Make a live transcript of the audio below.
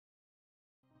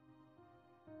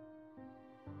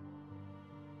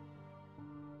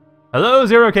Hello,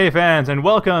 zero-k fans, and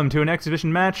welcome to an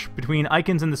exhibition match between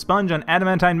ikinz and TheSponge on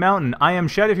Adamantine Mountain. I am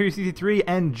ShadowFuryCC3,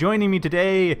 and joining me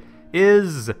today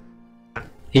is...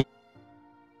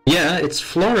 Yeah, it's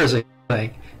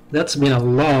FlorisXIV. That's been a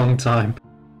long time.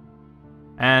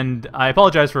 And I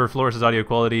apologize for Floris' audio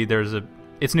quality.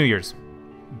 It's New Year's.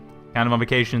 Kind of on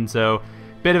vacation, so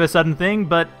bit of a sudden thing,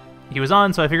 but he was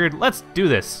on, so I figured, let's do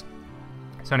this.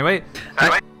 So anyway,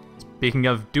 speaking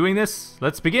of doing this,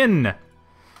 let's begin!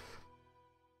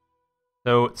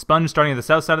 So, Sponge starting at the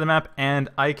south side of the map, and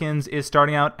ikinz is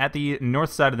starting out at the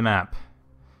north side of the map.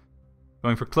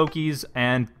 Going for Cloakies,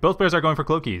 and both players are going for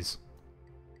Cloakies.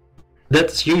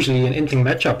 That's usually an interesting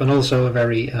matchup, and also a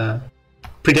very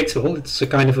predictable. It's a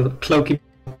kind of a Cloaky.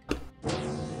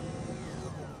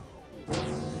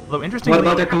 Although interestingly, what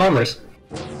about their commanders?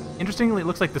 Interestingly, it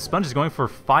looks like the Sponge is going for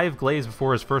 5 glaives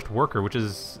before his first worker, which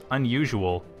is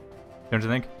unusual. Don't you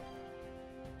think?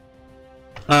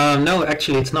 No,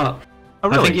 actually it's not. Oh,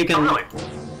 really? I think you can.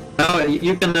 No,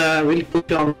 you can really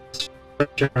put on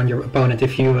pressure on your opponent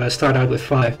if you start out with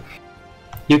 5.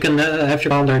 You can have your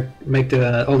commander make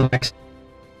all the max.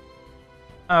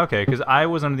 Okay, because I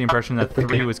was under the impression that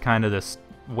 3 was kind of the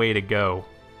way to go.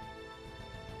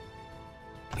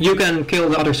 You can kill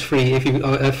the others free if you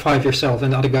have 5 yourself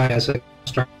and the other guy has a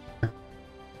constructor.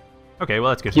 Okay, well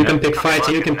that's good. You can pick fights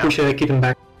and you can push keep him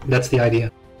back. That's the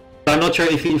idea. I'm not sure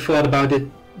if you thought about it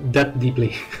that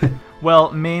deeply.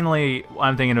 Well, mainly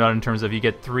I'm thinking about it in terms of you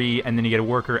get 3 and then you get a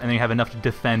worker and then you have enough to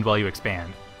defend while you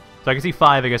expand. So I can see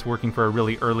 5, I guess, working for a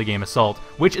really early game assault,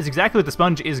 which is exactly what the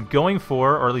Sponge is going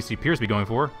for, or at least he appears to be going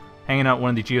for. Hanging out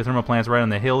one of the geothermal plants right on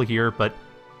the hill here, but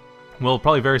we'll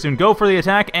probably very soon go for the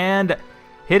attack and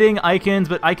hitting ikinz,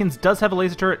 but ikinz does have a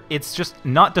laser turret. It's just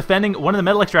not defending one of the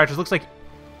metal extractors. Looks like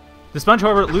the Sponge,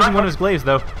 however, losing one of his glaives,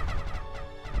 though.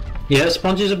 Yeah,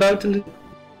 Sponge is about to...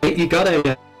 He got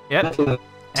a... Yep.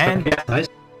 And yeah, nice.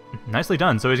 Nicely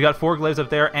done. So he's got 4 glaives up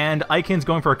there, and ikinz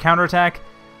going for a counterattack.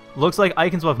 Looks like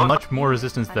ikinz will have much more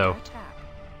resistance, though.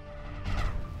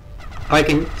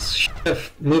 ikinz should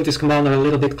have moved his commander a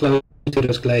little bit closer to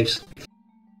those glaives.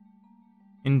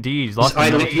 Indeed, He's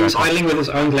idling with his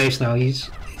own glaives now. It's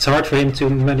hard for him to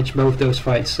manage both those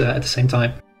fights at the same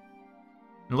time.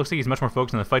 It looks like he's much more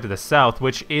focused on the fight to the south,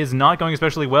 which is not going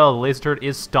especially well. The laser turret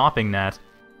is stopping that.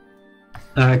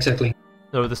 Exactly.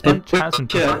 So the Sponge has some...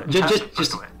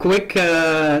 just quick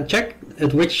check.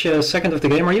 At which second of the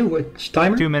game are you? Which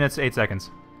timer? 2 minutes, 8 seconds.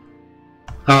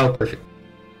 Oh, perfect.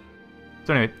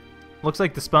 So anyway, looks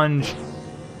like the Sponge,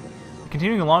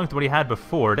 continuing along with what he had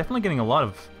before, definitely getting a lot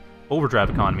of overdrive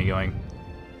economy going.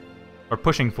 Or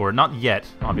pushing for it. Not yet,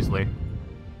 obviously.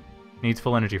 Needs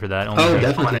full energy for that.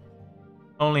 Definitely.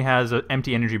 Only has an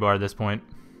empty energy bar at this point.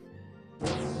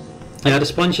 Yeah, the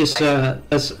Sponge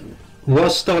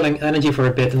was stalling energy for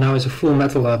a bit, and now is a full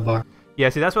metal bar. Yeah,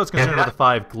 see, that's what's concerned about the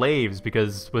 5 glaives,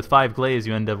 because with 5 glaives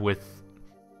you end up with...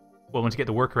 Well, once you get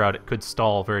the worker out, it could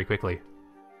stall very quickly.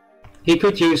 He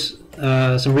could use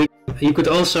he could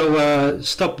also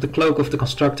stop the cloak of the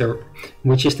constructor,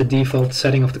 which is the default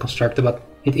setting of the constructor, but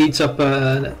it eats up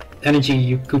energy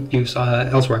you could use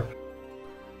elsewhere.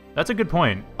 That's a good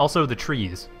point. Also, the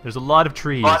trees. There's a lot of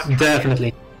trees.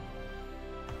 Definitely.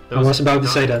 I was about to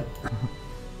say that.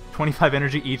 25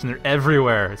 energy each, and they're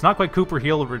everywhere. It's not quite Cooper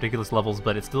Heel ridiculous levels,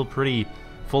 but it's still pretty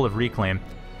full of reclaim.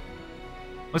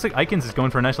 Looks like ikinz is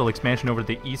going for a nice little expansion over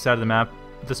the east side of the map.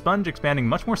 The Sponge expanding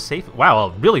much more safe. Wow, a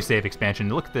really safe expansion.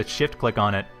 Look at the shift click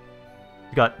on it.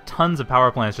 You've got tons of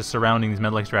power plants just surrounding these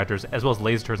metal extractors, as well as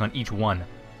laser turrets on each one.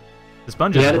 The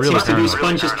Sponge is really that seems to be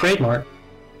Sponge's trademark.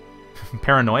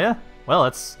 Paranoia? Well,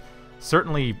 that's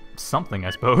certainly something, I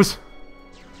suppose.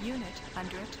 Unit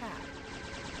under attack.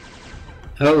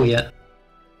 Oh yeah.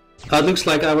 It looks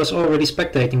like I was already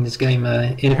spectating this game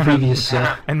in a previous...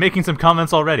 And making some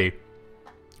comments already.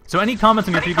 So any comments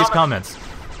on your previous comments?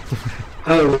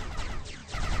 Oh.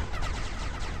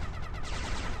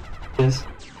 Yes.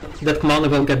 That commander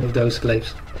will get with those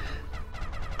glaives.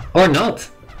 Or not.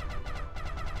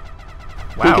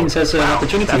 Wow. ikinz has an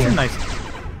opportunity That's here. a nice...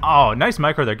 Oh, nice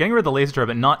micro there. Getting rid of the laser turret,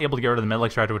 but not able to get rid of the metal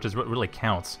extractor, which is what really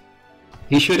counts.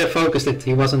 He should have focused it.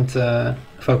 He wasn't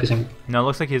focusing. No, it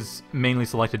looks like his mainly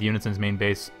selected units in his main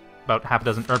base, about half a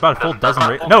dozen, or about a full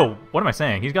dozen. No, what am I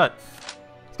saying? He's got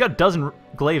a dozen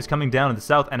glaives coming down in the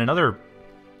south, and another.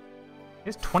 He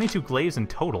has 22 glaives in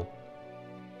total.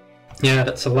 Yeah,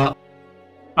 that's a lot.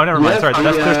 Oh, never mind. Sorry,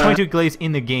 there's 22 glaives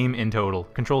in the game in total.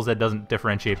 Control Z doesn't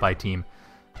differentiate by team.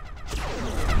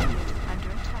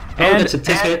 And that's a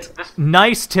tick.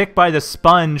 Nice tick by the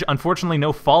Sponge. Unfortunately,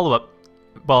 no follow-up.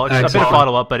 Well, it's a bit of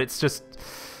follow-up, but it's just...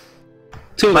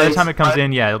 By the time it comes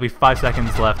in, yeah, it'll be 5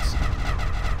 seconds left.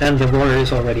 and the warrior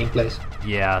is already in place.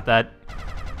 Yeah,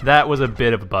 that was a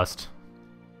bit of a bust.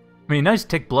 I mean, nice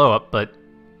tick blow up, but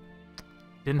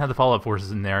didn't have the follow-up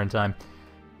forces in there in time.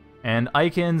 And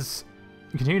ikinz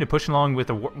continuing to push along with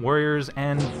the warriors,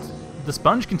 and the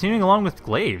Sponge continuing along with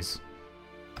glaives.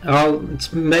 Oh,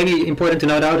 it's maybe important to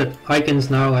note out that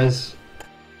ikinz now has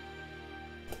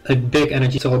a big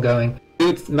energy soul going.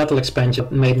 Good metal expansion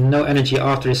made no energy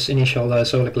after his initial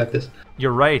solar collectors.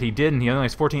 You're right, he did, and he only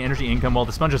has 14 energy income, while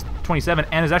the Sponge has 27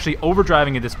 and is actually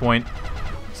overdriving at this point.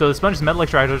 So the Sponge's metal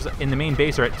extractors in the main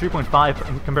base are at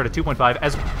 3.5 compared to 2.5.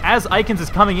 As ikinz is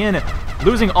coming in,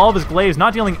 losing all of his glaives,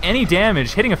 not dealing any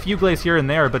damage, hitting a few glaives here and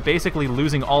there, but basically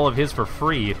losing all of his for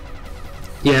free.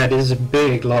 Yeah, this is a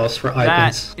big loss for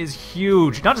ikinz. That is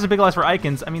huge. Not just a big loss for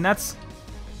ikinz. I mean, ikinz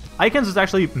was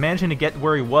actually managing to get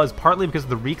where he was partly because of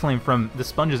the reclaim from the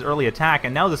Sponge's early attack,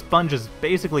 and now the Sponge has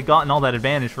basically gotten all that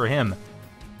advantage for him.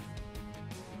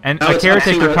 And now a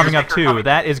caretaker coming up too.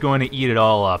 That is going to eat it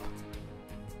all up.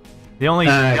 The only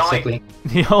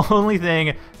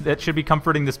thing that should be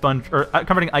comforting the Sponge, or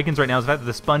comforting ikinz right now, is the fact that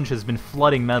the Sponge has been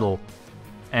flooding metal,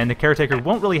 and the caretaker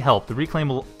won't really help. The reclaim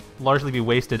will largely be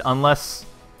wasted unless.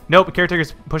 Nope, the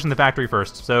caretaker's pushing the factory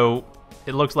first, so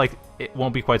it looks like it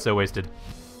won't be quite so wasted.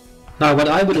 Now, what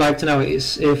I would like to know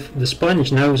is if the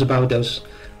Sponge knows about those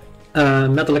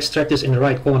metal extractors in the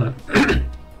right corner.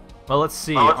 Well, let's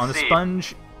see. On the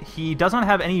Sponge, he does not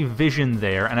have any vision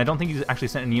there, and I don't think he's actually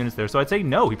sent any units there, so I'd say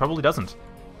no, he probably doesn't.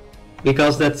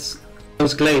 Because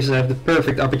those glaives have the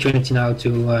perfect opportunity now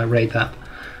to raid that.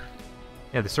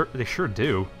 Yeah, they sure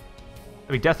do.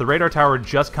 I mean, Death, the radar tower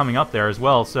just coming up there as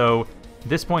well, so at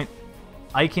this point,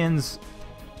 ikinz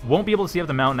won't be able to see up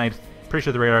the mountain. I'm pretty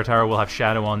sure the radar tower will have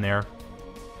shadow on there.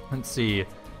 Let's see.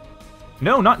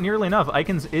 No, not nearly enough.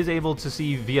 ikinz is able to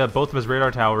see via both of his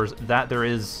radar towers that there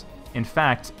is, in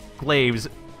fact, glaives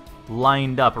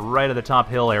lined up right at the top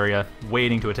hill area,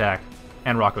 waiting to attack.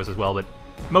 And Rockos as well, but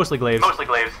mostly glaives.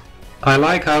 I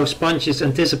like how Sponge is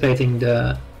anticipating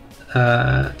the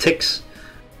ticks.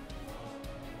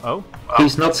 Oh?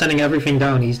 He's not sending everything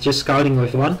down, he's just scouting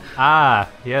with one. Ah,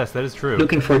 yes, that is true.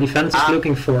 Looking for defenses,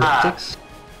 looking for ticks.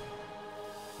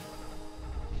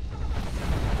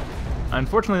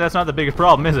 Unfortunately, that's not the biggest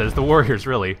problem, is it? It's the warriors,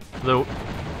 really. Though,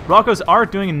 Rockos are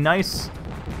doing a nice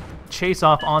chase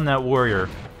off on that warrior.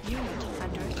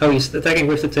 Oh, he's attacking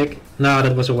with the tick. No,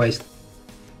 that was a waste.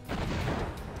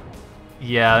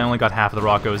 Yeah, I only got half of the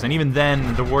Rockos, and even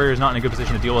then, the warrior's not in a good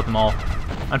position to deal with them all.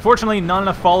 Unfortunately, not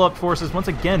enough follow-up forces. Once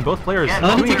again, both players...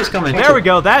 Oh, the tick is coming. There we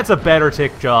go, that's a better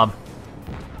tick job.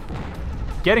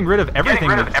 Getting rid of everything.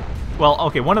 Well,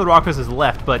 okay, one of the Rockos is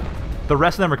left, but the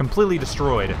rest of them are completely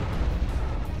destroyed.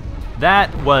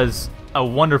 That was a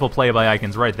wonderful play by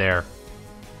ikinz right there.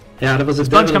 Yeah, that was a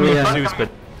Sponge coming in for Zeus, but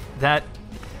that...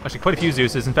 Actually, quite a few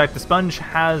Zeuses. In fact, the Sponge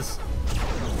has...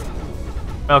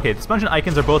 Okay, the Sponge and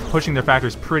ikinz are both pushing their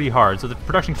factories pretty hard, so the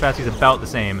production capacity is about the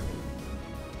same.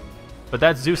 But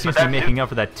that Zeus seems to be making up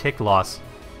for that tick loss.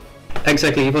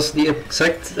 Exactly, it was the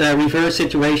exact reverse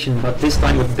situation, but this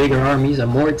time with bigger armies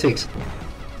and more ticks.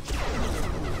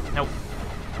 Now,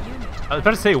 I was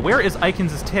about to say, where is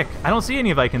ikinz's tick? I don't see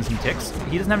any of ikinz's ticks.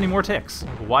 He doesn't have any more ticks.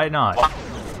 Why not?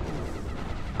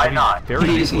 Why not?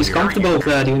 He's comfortable with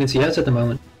the units he has at the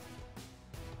moment.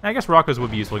 I guess Rockos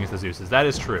would be useful against the Zeuses, that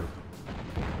is true.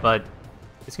 But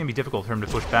it's going to be difficult for him to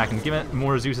push back, and given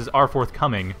more Zeuses are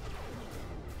forthcoming...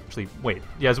 Actually, wait.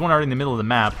 Yeah, there's one already in the middle of the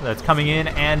map that's coming in,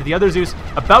 and the other Zeus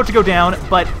about to go down,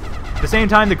 but at the same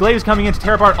time, the glaives coming in to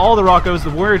tear apart all the Rockos. The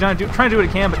warrior trying to do what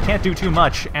it can, but can't do too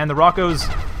much, and the Rockos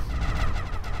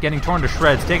getting torn to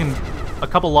shreds, taking a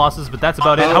couple losses, but that's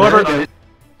about it. However,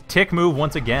 tick move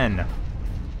once again.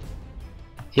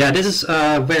 Yeah, this is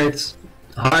where it's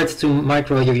hard to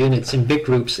micro your units in big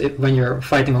groups when you're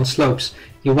fighting on slopes.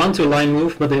 You want to line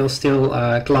move, but they'll still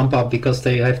clump up because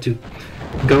they have to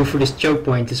go for this choke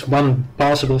point, this one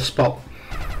possible spot.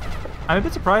 I'm a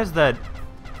bit surprised that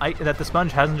the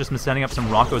Sponge hasn't just been setting up some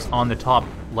Rockos on the top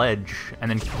ledge and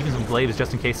then keeping some glaives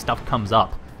just in case stuff comes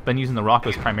up. Been using the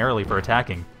Rockos primarily for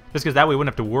attacking. Just because that way we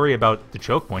wouldn't have to worry about the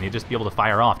choke point, you'd just be able to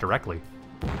fire off directly.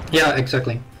 Yeah,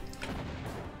 exactly.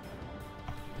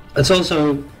 It's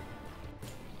also...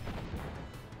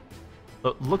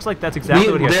 It looks like that's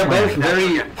exactly what he has They're planned. both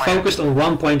very focused on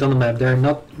one point on the map. They're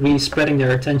not really spreading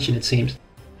their attention, it seems.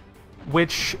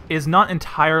 Which is not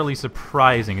entirely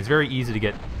surprising. It's very easy to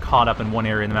get caught up in one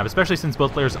area in the map, especially since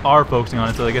both players are focusing on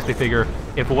it, so I guess they figure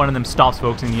if one of them stops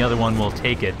focusing, the other one will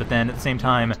take it. But then at the same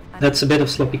time... That's a bit of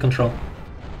sloppy control.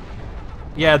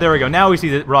 Yeah, there we go. Now we see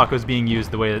that Rocco's being used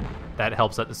the way that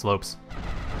helps at the slopes.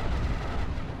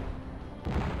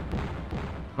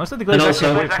 Most of the glaives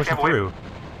actually pushing through.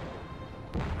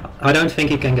 I don't think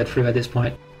he can get through at this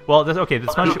point. Well, okay,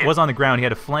 the Sponge was on the ground. He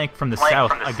had a flank from the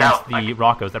south against the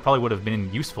Rockos. That probably would have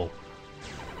been useful.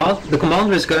 Well, the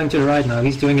commander is going to the right now.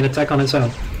 He's doing an attack on his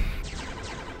own.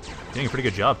 Doing a pretty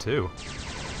good job, too.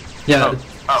 Yeah,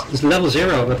 it's level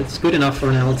 0, but it's good enough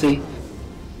for an LT.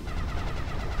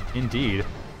 Indeed.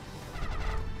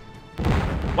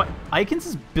 What? Ikinz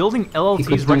is building He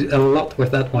LLTs could do a lot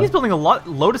with that one. He's building a lot.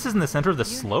 Lotus is in the center of the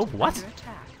Unit slope? What? under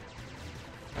attack.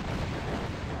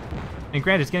 And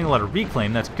granted, it's getting a lot of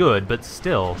reclaim. That's good, but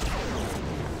still.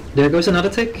 There goes another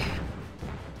tick.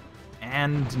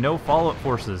 And no follow-up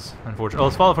forces, unfortunately. Well,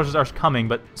 his follow-up forces are coming,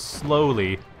 but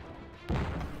slowly.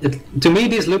 To me,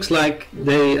 this looks like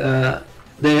they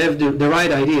have the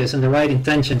right ideas and the right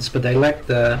intentions, but they lack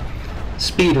the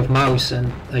speed of mouse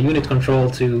and unit control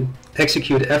to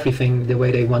execute everything the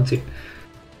way they want to.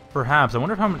 Perhaps. I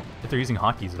wonder if they're using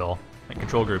hotkeys at all, like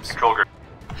control groups.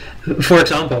 For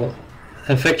example,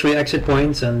 factory exit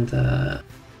points and...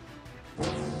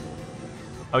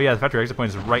 Oh yeah, the factory exit point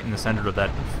is right in the center of that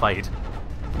fight.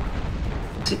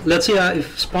 Let's see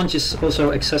if Sponge is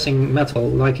also accessing metal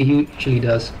like he usually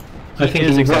does. I think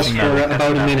is he was accessing for metal.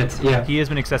 about a minute, yeah. He has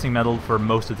been accessing metal for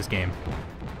most of this game.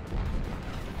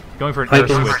 Going for an Ikinz.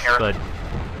 air switch, but...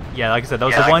 Yeah, like I said, that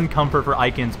was the one comfort for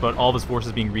Ikinz, but all of his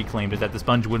forces being reclaimed, is that the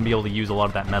Sponge wouldn't be able to use a lot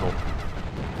of that metal.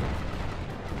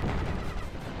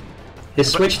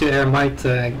 His switch to air might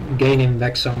gain him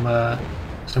back some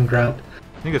ground.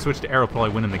 I think the switch to air will probably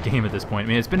win him the game at this point. I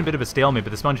mean, it's been a bit of a stalemate, but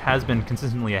the Sponge has been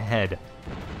consistently ahead.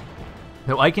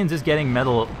 Though Ikinz is getting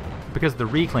metal because of the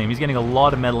reclaim. He's getting a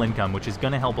lot of metal income, which is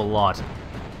going to help a lot.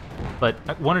 But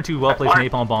one or two well-placed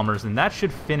napalm bombers, and that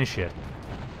should finish it.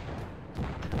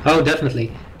 Oh,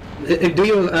 definitely. Do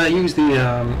you use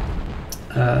the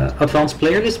advanced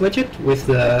player list widget with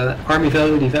the army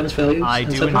value, defense values? I and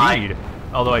do stuff like indeed.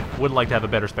 Although I would like to have a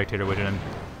better spectator widget, and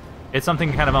it's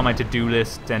something kind of on my to-do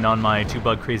list and on my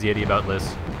to-bug Crazy Eddie about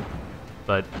list.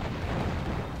 But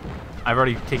I've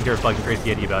already taken care of bugging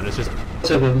Crazy Eddie about it. It's just...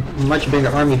 Also have a much bigger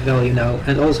army value now,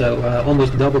 and also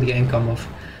almost double the income of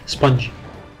Sponge.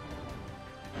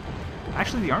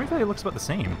 Actually, the army value looks about the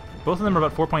same. Both of them are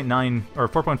about 4.9 or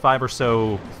 4.5 or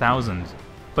so thousand.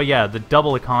 But yeah, the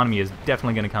double economy is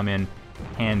definitely going to come in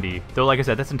handy. Though, like I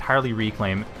said, that's entirely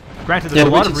reclaim. Granted, there's Yeah,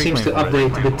 a lot the of widget reclaim seems to for it.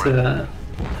 update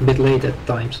a bit late at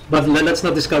times. But let's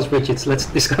not discuss widgets, let's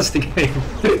discuss the game.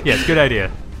 Yes, good idea.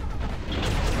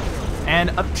 And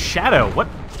a Shadow. What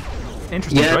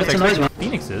interesting Yeah, choice. that's a nice one.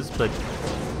 Phoenixes, but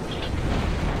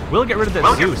we'll get rid of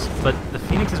the Zeus, but the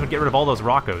Phoenixes would get rid of all those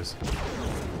Rockos.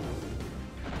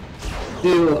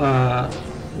 Still,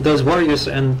 those warriors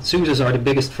and Zeus's are the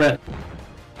biggest threat.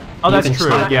 Oh, You that's can true.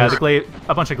 stop Yeah, those.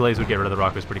 a bunch of Glaives would get rid of the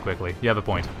Rockos pretty quickly. You have a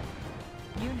point.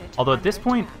 Unit Although at under this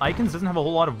point, attack. Ikinz doesn't have a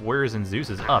whole lot of warriors and Zeus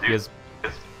is up. He has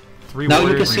 3 Now you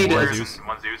warriors can see and 1 that-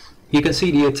 Zeus. You can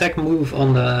see the attack move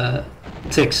on the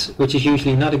ticks, which is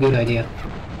usually not a good idea.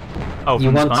 Oh, You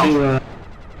from want Sponge? to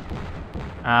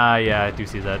Yeah, I do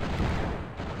see that.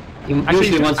 you Actually,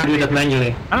 usually want to do that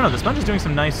manually. I don't know, the Sponge is doing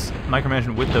some nice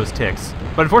micromanagement with those ticks.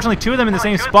 But unfortunately, 2 of them in the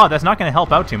same spot, that's not going to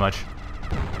help out too much.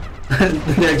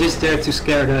 They're just there to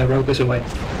scare the Rokas away.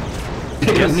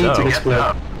 They Guess don't need so. to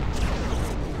explode.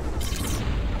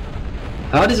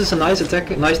 Oh, this is a nice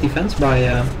attack, nice defense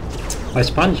by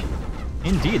Sponge.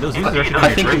 Indeed, those users are actually I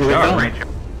doing a think he great will job.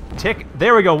 go. Tick,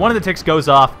 there we go, one of the ticks goes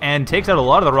off and takes out a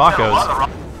lot of the Rockos.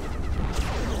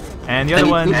 And the other And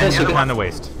he one could is also get- behind the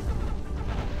waist.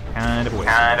 Kind of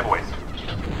a waste.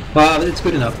 Well, it's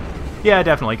good enough. Yeah,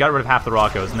 definitely. Got rid of half the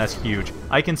Rockos, and that's huge.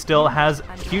 Ikinz still has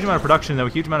a huge amount of production, though. A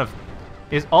huge amount of...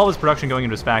 Is all his production going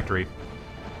into his factory?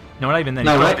 No, not even then.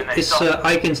 Now, He's what is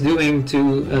Ikinz doing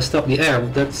to stop the air?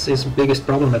 That's his biggest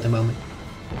problem at the moment.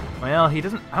 Well, he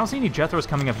doesn't... I don't see any Jethros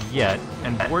coming up yet,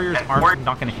 and Warriors aren't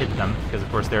not going to hit them, because, of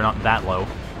course, they're not that low.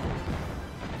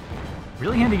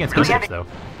 Really handy against Bishops, though.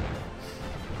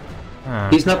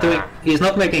 He's not doing. He's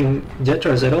not making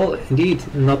Jetras at all. Indeed,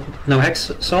 no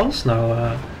hex saws,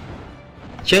 no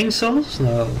chainsaws,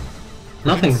 no You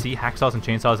nothing. can see hacksaws and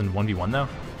chainsaws in 1v1, though.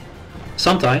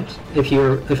 Sometimes,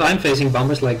 if I'm facing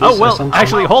bombers like this, Oh, well, sometimes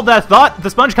actually, hold that thought. The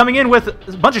Sponge coming in with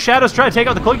a bunch of shadows trying to take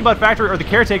out the Cloaky factory or the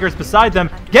caretakers beside them.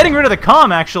 Getting rid of the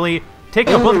comm, actually.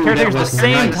 Taking out both the Ooh, caretakers that at the was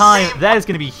same nice. time. That is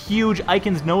going to be huge.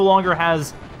 Ikinz no longer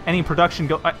has any production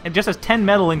it just has 10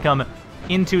 metal income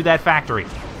into that factory.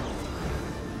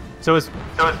 So his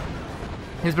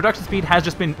production speed has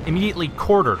just been immediately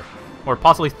quartered, or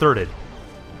possibly thirded,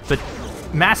 but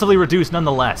massively reduced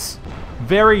nonetheless.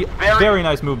 Very, very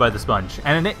nice move by the Sponge.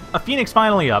 And a Phoenix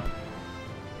finally up,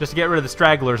 just to get rid of the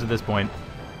stragglers at this point.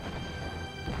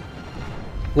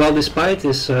 Well, despite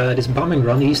this bombing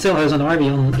run, he still has an army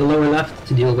on the lower left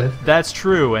to deal with. That's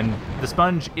true, and the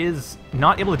Sponge is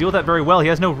not able to deal with that very well. He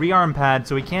has no rearm pad,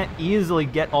 so he can't easily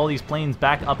get all these planes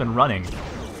back up and running.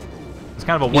 It's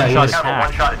kind of a one-shot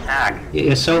attack. He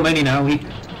has so many now, he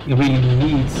really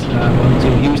needs one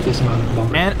to use this amount of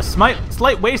bombers. And a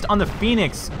slight waste on the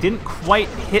Phoenix. Didn't quite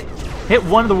hit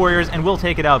one of the warriors and will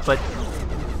take it out, but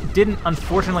didn't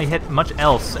unfortunately hit much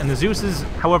else. And the Zeuses,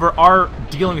 however, are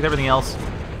dealing with everything else.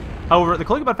 However, the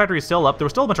Cloaky factory is still up. There were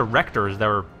still a bunch of Rectors that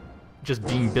were just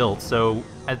being built. So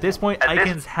at this point,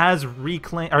 ikinz has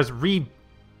reacquired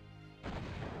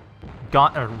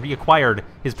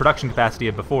his production capacity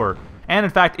of before, and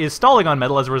in fact is stalling on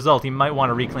metal as a result. He might want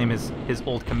to reclaim his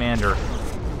old commander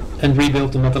and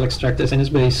rebuild the metal extractors in his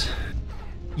base.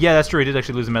 Yeah, that's true. He did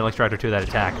actually lose a metal extractor to that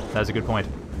attack. That's a good point.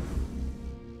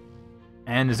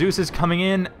 And Zeus is coming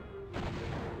in.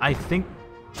 I think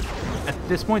at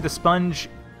this point the Sponge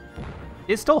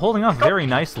is still holding off very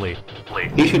nicely.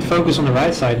 He should focus on the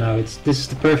right side now. This is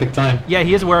the perfect time. Yeah,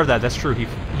 he is aware of that. That's true. He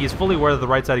is fully aware that the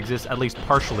right side exists, at least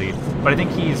partially. But I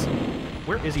think he's...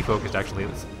 Where is he focused, actually?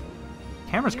 This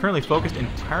camera's currently focused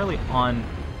entirely on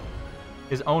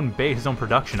his own base, his own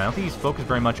production. I don't think he's focused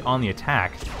very much on the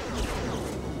attack.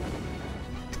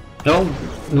 No,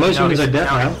 most units are dead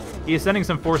now. He is sending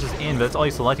some forces in, but that's all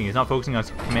he's selecting. He's not focusing on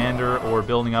his commander or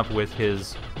building up with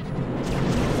his...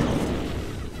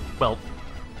 Well,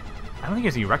 I don't think he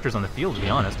has any Rectors on the field, to be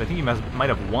honest. I think he might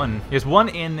have one. He has one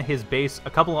in his base,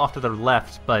 a couple off to the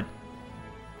left, but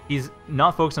he's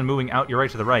not focused on moving out your right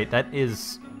to the right. That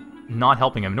is not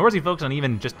helping him, nor is he focused on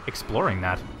even just exploring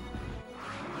that.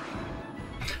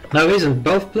 No, he isn't.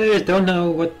 Both players don't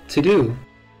know what to do.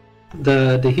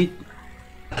 The heat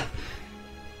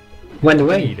went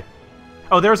away. Indeed.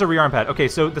 Oh, there's a rearm pad. Okay,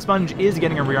 so the Sponge is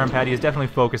getting a rearm pad. He is definitely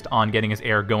focused on getting his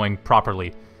air going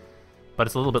properly, but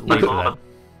it's a little bit late for that.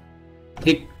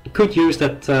 He could use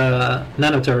that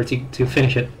nano turret to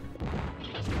finish it.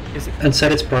 Is it, and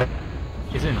set its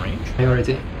is it in range?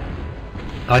 priority.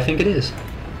 I think it is.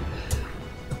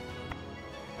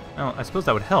 Well, I suppose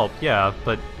that would help, yeah,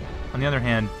 but on the other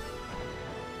hand,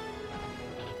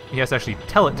 he has to actually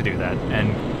tell it to do that,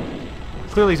 and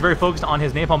clearly he's very focused on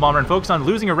his napalm bomber and focused on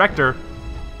losing a Rector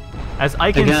as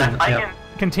ikinz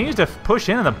continues to push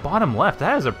in the bottom left.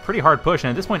 That is a pretty hard push,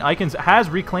 and at this point ikinz has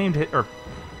reclaimed it, or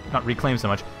not reclaimed so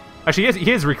much. Actually,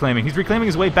 he is reclaiming. He's reclaiming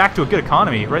his way back to a good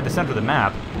economy right at the center of the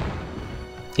map.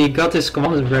 He got his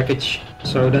command wreckage,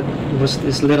 so that was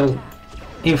this little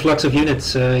influx of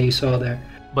units you saw there.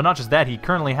 But not just that, he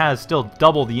currently has still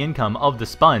double the income of the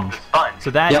Sponge. So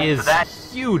that is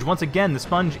huge. Once again, the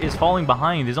Sponge is falling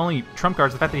behind. His only trump card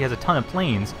is the fact that he has a ton of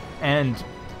planes, and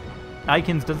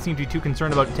ikinz doesn't seem to be too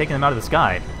concerned about taking them out of the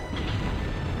sky.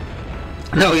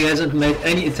 No, he hasn't made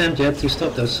any attempt yet to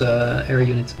stop those air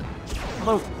units.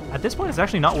 Although, at this point, it's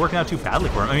actually not working out too badly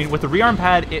for him. I mean, with the rearm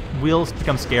pad, it will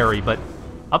become scary, but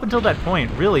up until that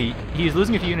point, really, he's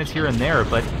losing a few units here and there,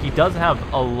 but he does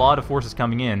have a lot of forces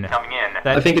coming in.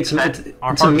 I think it's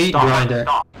a meat grinder.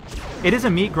 It is a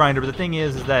meat grinder, but the thing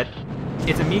is that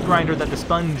it's a meat grinder that the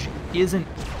Sponge isn't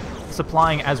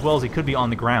supplying as well as he could be on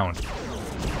the ground.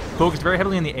 Focused very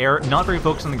heavily in the air, not very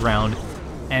focused on the ground,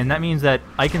 and that means that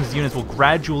ikinz's units will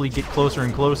gradually get closer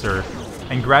and closer,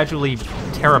 and gradually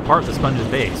tear apart the Sponge's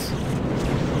base.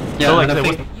 Yeah, so, like, and I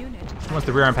think once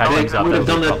the rearm pad comes up,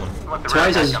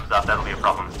 that'll be a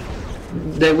problem.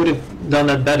 They would have done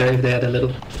that better if they had a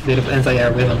little bit of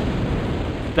anti-air with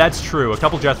them. That's true. A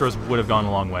couple Jethros would have gone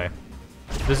a long way.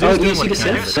 The Zeus do you see the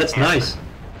sense? That's nice.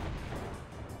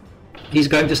 He's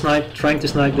going to snipe, trying to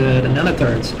snipe the nano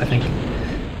turrets, I think.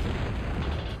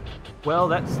 Well,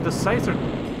 that's the sights are.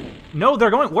 No,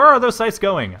 they're going. Where are those sights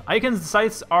going? ikinz's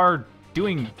sights are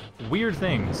doing weird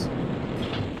things.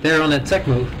 They're on a tech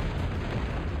move.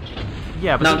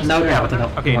 Yeah, but now they're out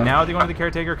enough. Okay, now they're going to the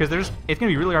caretaker because it's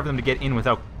going to be really hard for them to get in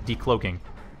without decloaking.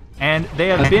 And they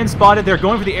have been spotted. They're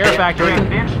going for the air factory. And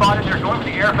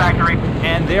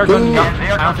they are going.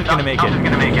 I don't think they're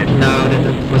going to make it. No,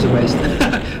 that was a waste.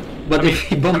 But if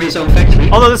he bombed his own factory.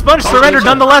 Although the Sponge surrendered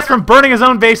nonetheless from burning his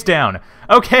own base down.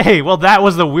 Okay, well that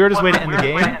was the weirdest way to end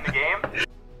the game.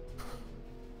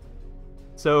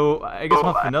 So I guess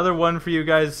we'll have another one for you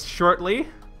guys shortly.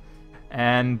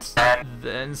 And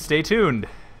then stay tuned.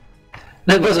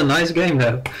 That was a nice game,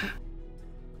 though.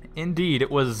 Indeed, it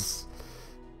was...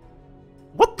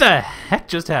 What the heck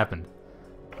just happened?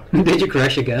 Did you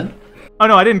crash again? Oh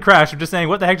no, I didn't crash. I'm just saying,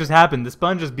 what the heck just happened? The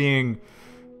Sponge is being...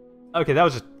 Okay, that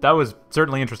was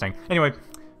certainly interesting. Anyway,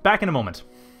 back in a moment.